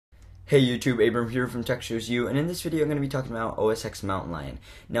Hey YouTube, Abram here from Tech Shows You, and in this video I'm going to be talking about OS X Mountain Lion.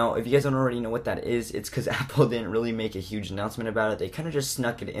 Now, if you guys don't already know what that is, it's because Apple didn't really make a huge announcement about it. They kind of just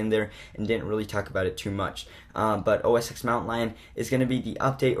snuck it in there and didn't really talk about it too much. But OS X Mountain Lion is going to be the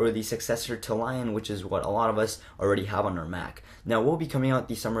update or the successor to Lion, which is what a lot of us already have on our Mac. Now, we'll be coming out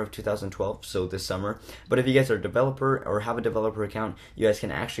the summer of 2012, so this summer. But if you guys are a developer or have a developer account, you guys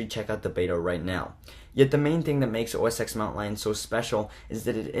can actually check out the beta right now. Yet the main thing that makes OS X Mountain Lion so special is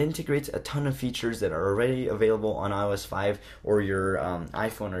that it integrates a ton of features that are already available on iOS 5 or your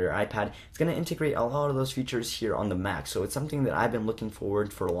iPhone or your iPad. It's going to integrate a lot of those features here on the Mac, so it's something that I've been looking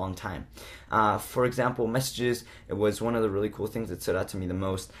forward for a long time. For example, Messages, it was one of the really cool things that stood out to me the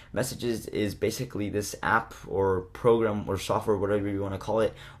most. Messages is basically this app or program or software, whatever you want to call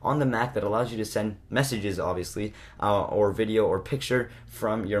it, on the Mac that allows you to send messages, obviously, or video or picture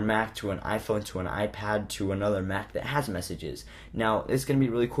from your Mac to an iPhone to an iPad to another Mac that has Messages. Now, it's going to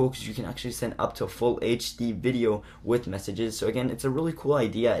be really cool because you can actually send up to full HD video with Messages. So again, it's a really cool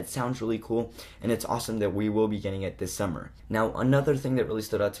idea. It sounds really cool, and it's awesome that we will be getting it this summer. Now, another thing that really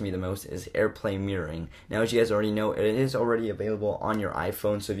stood out to me the most is AirPlay mirroring. Now, as you guys already know, it is already available on your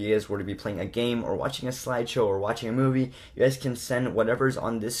iPhone, so if you guys were to be playing a game or watching a slideshow or watching a movie, you guys can send whatever's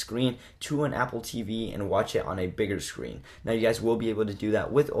on this screen to an Apple TV and watch it on a bigger screen. Now, you guys will be able to do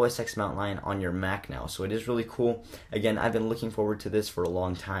that with OS X Mountain Lion on your Mac now, so it is really cool. Again, I've been looking forward to this for a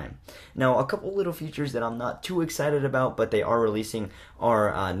long time. Now, a couple little features that I'm not too excited about, but they are releasing,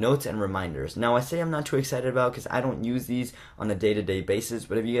 are notes and reminders. Now, I say I'm not too excited about because I don't use these on a day-to-day basis,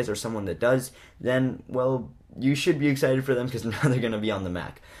 but if you guys are someone that does, then, well, you should be excited for them because now they're going to be on the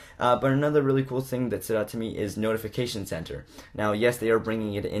Mac. But another really cool thing that stood out to me is Notification Center. Now, yes, they are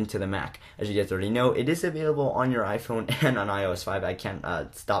bringing it into the Mac. As you guys already know, it is available on your iPhone and on iOS 5. I can't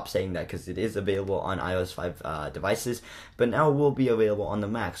stop saying that because it is available on iOS 5 devices, but now it will be available on the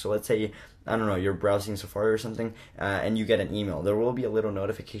Mac. So let's say, I don't know, you're browsing Safari or something, and you get an email. There will be a little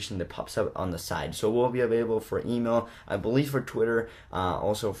notification that pops up on the side. So it will be available for email, I believe for Twitter,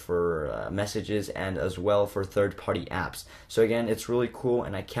 also for messages, and as well for third-party apps. So again, it's really cool,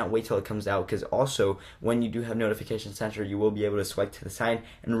 and I can't wait till it comes out, because also, when you do have Notification Center, you will be able to swipe to the side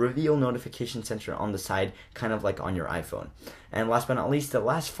and reveal Notification Center on the side, kind of like on your iPhone. And last but not least, the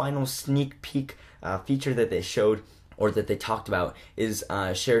last final sneak peek feature that they showed, or that they talked about, is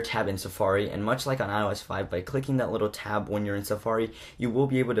Share tab in Safari. And much like on iOS 5, by clicking that little tab when you're in Safari, you will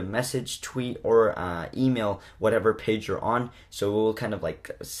be able to message, tweet, or email whatever page you're on. So it will kind of like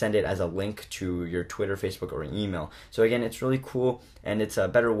send it as a link to your Twitter, Facebook, or email. So again, it's really cool, and it's a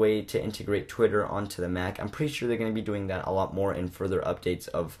better way to integrate Twitter onto the Mac. I'm pretty sure they're going to be doing that a lot more in further updates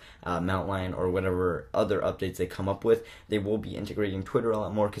of Mountain Lion or whatever other updates they come up with. They will be integrating Twitter a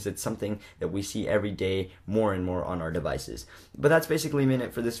lot more because it's something that we see every day more and more on our devices. But that's basically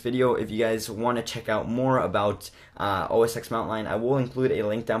it for this video. If you guys want to check out more about OS X Mountain Lion, I will include a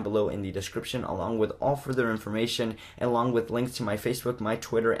link down below in the description, along with all further information, along with links to my Facebook, my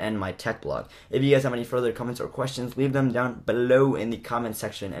Twitter, and my tech blog. If you guys have any further comments or questions, leave them down below in the comment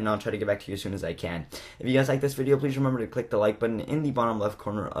section, and I'll try to get back to you as soon as I can. If you guys like this video, please remember to click the like button in the bottom left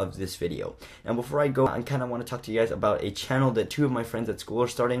corner of this video. And before I go, I kind of want to talk to you guys about a channel that two of my friends at school are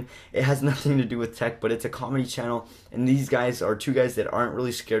starting. It has nothing to do with tech, but it's a comedy channel, and these guys are two guys that aren't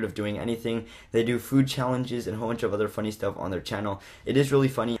really scared of doing anything. They do food challenges and a whole bunch of other funny stuff on their channel. It is really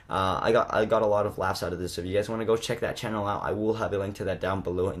funny. I got a lot of laughs out of this. So if you guys want to go check that channel out, I will have a link to that down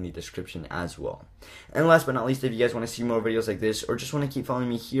below in the description as well. And last but not least, if you guys want to see more videos like this, or just want to keep following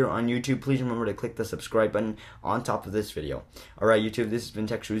me here on YouTube, please remember to click the subscribe button on top of this video. Alright YouTube, this has been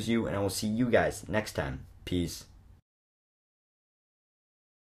Tech Shows You, and I will see you guys next time. Peace.